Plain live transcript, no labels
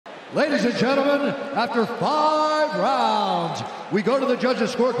Ladies and gentlemen, after 5 rounds, we go to the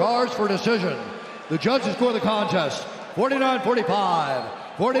judges' scorecards for decision. The judges score the contest 49-45,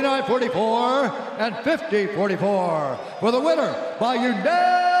 49-44, and 50-44. For the winner, by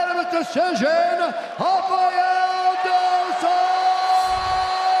unanimous decision, Rafael dos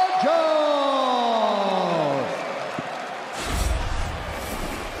Anjos.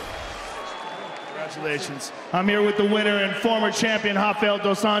 Congratulations. I'm here with the winner and former champion, Rafael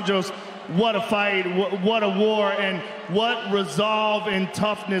dos Anjos. What a fight, what a war, and what resolve and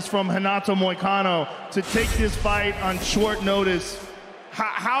toughness from Renato Moicano to take this fight on short notice.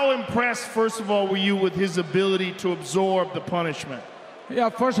 How impressed, first of all, were you with his ability to absorb the punishment? Yeah,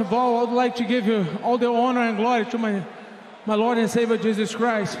 first of all, I would like to give you all the honor and glory to my Lord and Savior, Jesus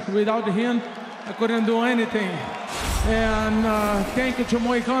Christ. Without him, I couldn't do anything. And thank you to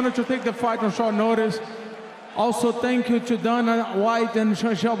Moicano to take the fight on short notice. Also, thank you to Dana White and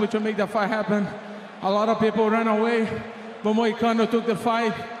Sean Shelby to make the fight happen. A lot of people ran away, but Moicano took the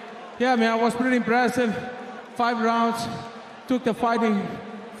fight. Yeah, man, I was pretty impressed. 5 rounds, took the fight in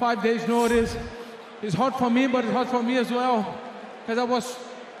 5 days' notice. It's hard for me, but it's hard for me as well, because I was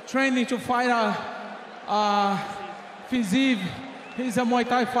training to fight Fiziev. He's a Muay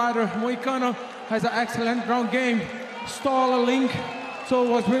Thai fighter. Moicano has an excellent ground game, stall a link, so it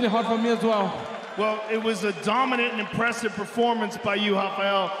was really hard for me as well. Well, it was a dominant and impressive performance by you,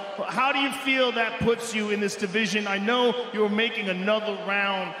 Rafael. How do you feel that puts you in this division? I know you were making another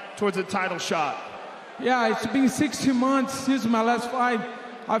round towards a title shot. Yeah, it's been 60 months since my last fight.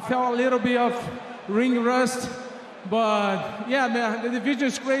 I felt a little bit of ring rust, but yeah, man, the division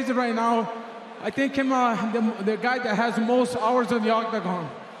is crazy right now. I think I'm the guy that has the most hours on the octagon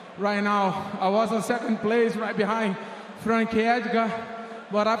right now. I was in second place, right behind Frankie Edgar.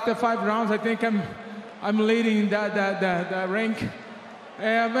 But after 5 rounds, I think I'm leading that rank.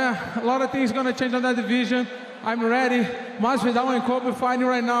 And man, a lot of things gonna change on that division. I'm ready. Masvidal and Kobe fighting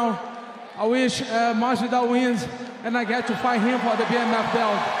right now. I wish Masvidal wins, and I get to fight him for the BMF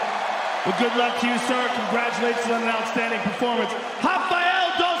belt. Well, good luck to you, sir. Congratulations on an outstanding performance.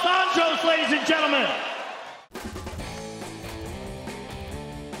 Rafael dos Anjos, ladies and gentlemen.